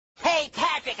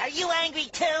Patrick, are you angry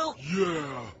too?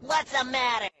 Yeah. What's the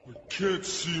matter? I can't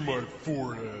see my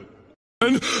forehead.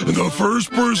 And the first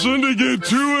person to get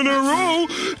 2 in a row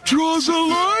draws a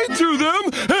line to them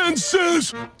and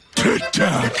says,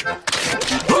 "Tic-tac."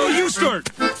 Oh, you start.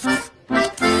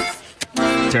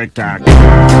 Tic-tac.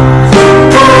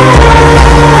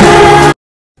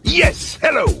 Yes,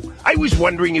 hello. I was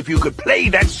wondering if you could play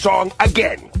that song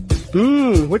again.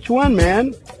 Which one,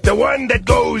 man? The one that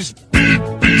goes beep,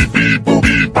 beep, beep, boop,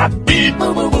 beep, bop, beep,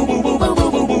 boop, boop, boop, boop, boop,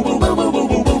 boop, boop, boop, boop,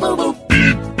 boop, boop, boop, boop,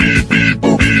 beep, beep, beep,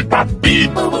 boop, beep, bop,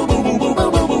 beep, boop, boop, boop, boop, boop,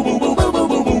 boop, boop, boop,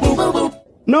 boop, boop, boop, boop.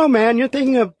 No, man, you're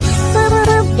thinking of...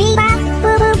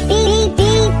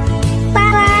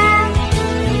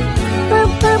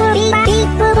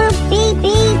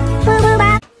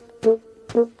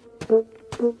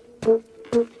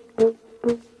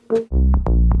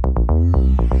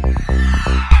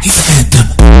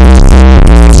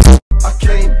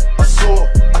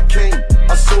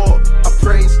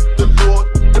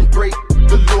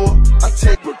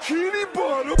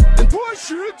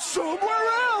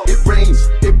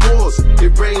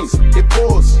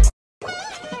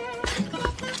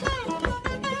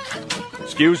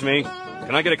 Excuse me.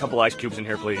 Can I get a couple ice cubes in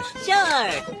here, please? Sure.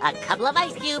 A couple of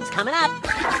ice cubes coming up.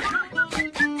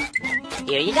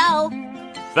 Here you go.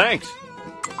 Thanks.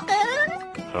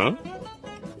 Huh?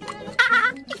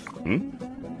 Hmm?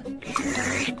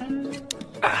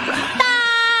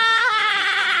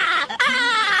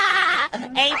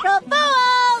 April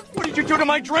Fools! What did you do to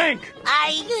my drink?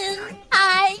 You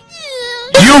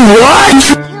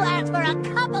what? You asked for a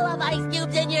couple of ice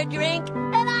cubes in your drink,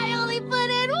 and I only put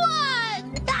in one!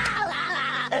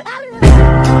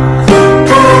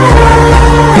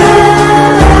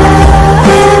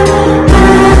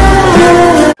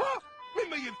 $1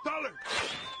 million.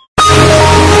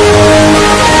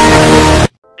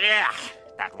 Yeah,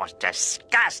 that was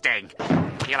disgusting. I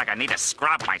feel like I need to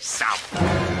scrub myself.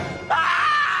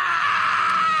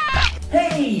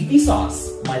 Hey,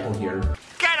 Vsauce! Michael here.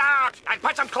 Get out and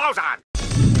put some clothes on.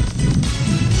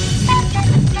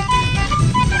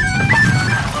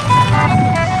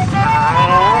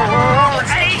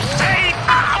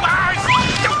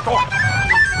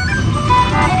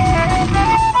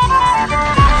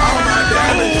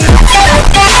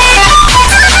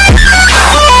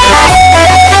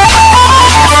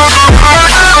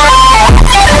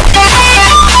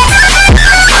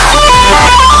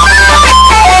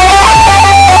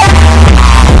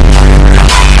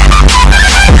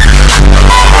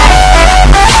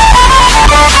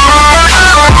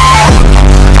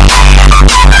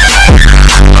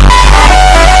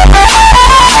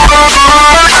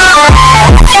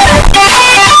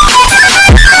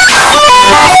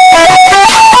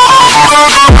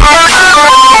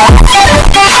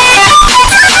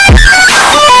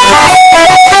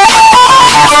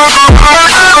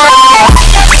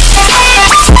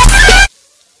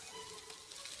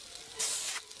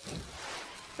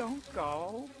 Don't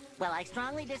go. Well, I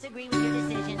strongly disagree with your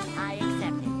decision. I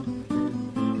accept it.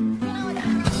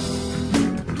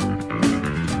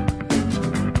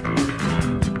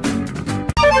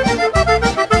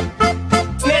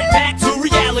 Snap back to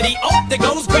reality. Oh, there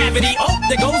goes gravity. Oh,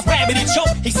 there goes gravity.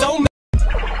 Choke. He's so mad.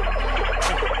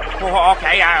 Oh,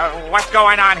 okay, what's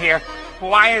going on here?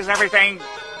 Why is everything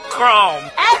chrome?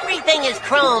 Everything is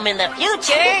chrome in the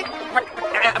future.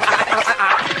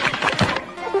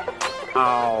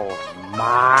 Oh,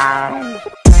 my.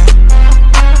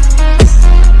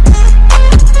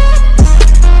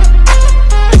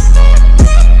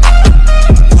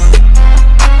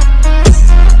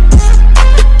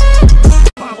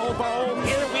 Bubble Bowl,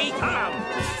 here we come.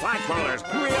 Flag twirlers,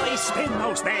 really spin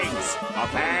those things.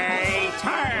 Okay,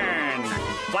 turn.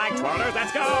 Flag twirlers,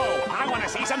 let's go. I want to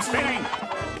see some spinning.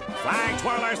 Flag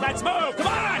twirlers, let's move. Come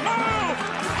on, move.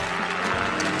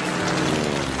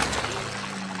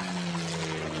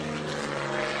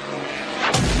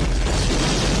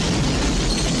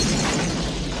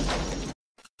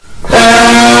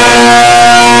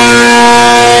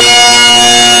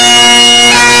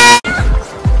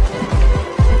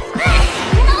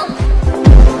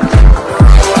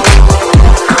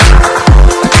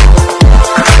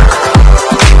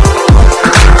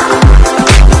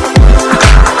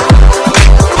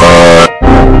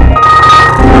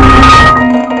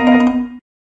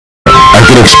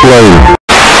 Explode.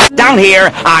 Down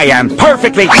here, I am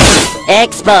perfectly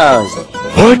Exposed.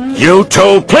 Would you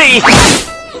two please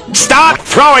stop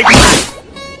throwing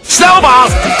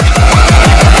snowballs?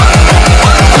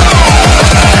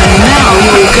 And now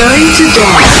you're going to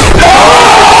die.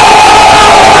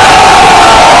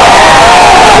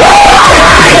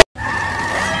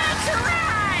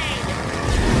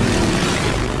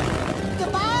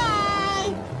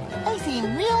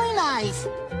 looking really nice.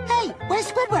 Hey,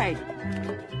 where's Squidward?